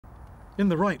In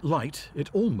the right light, it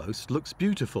almost looks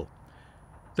beautiful.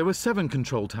 There were 7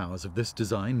 control towers of this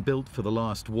design built for the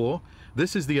last war.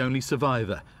 This is the only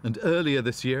survivor, and earlier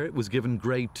this year it was given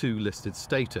Grade 2 listed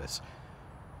status.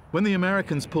 When the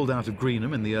Americans pulled out of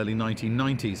Greenham in the early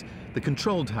 1990s, the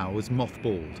control tower was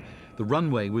mothballed. The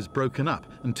runway was broken up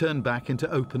and turned back into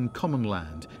open common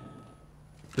land.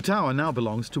 The tower now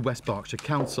belongs to West Berkshire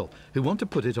Council, who want to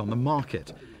put it on the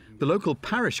market. The local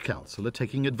Parish Council are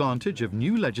taking advantage of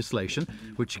new legislation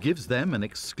which gives them an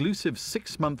exclusive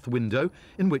 6-month window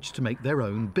in which to make their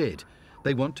own bid.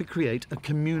 They want to create a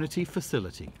community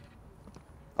facility.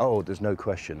 Oh, there's no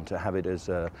question. To have it as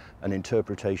an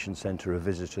interpretation centre, a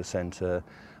visitor centre,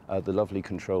 the lovely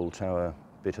control tower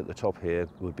bit at the top here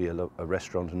would be a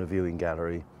restaurant and a viewing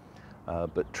gallery.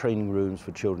 But training rooms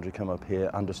for children to come up here,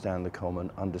 understand the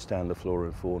common, understand the flora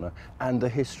and fauna, and the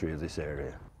history of this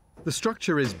area. The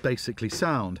structure is basically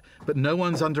sound, but no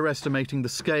one's underestimating the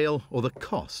scale or the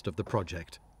cost of the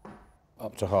project.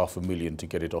 Up to £500,000 to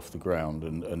get it off the ground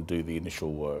and do the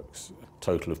initial works. A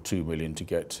total of £2 million to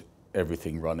get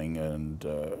everything running and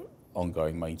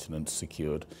ongoing maintenance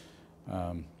secured.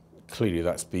 Clearly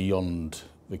that's beyond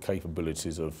the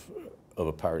capabilities of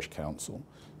a parish council,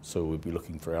 so we'll be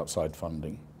looking for outside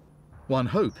funding. One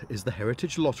hope is the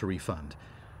Heritage Lottery Fund.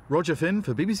 Roger Finn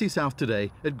for BBC South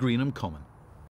Today at Greenham Common.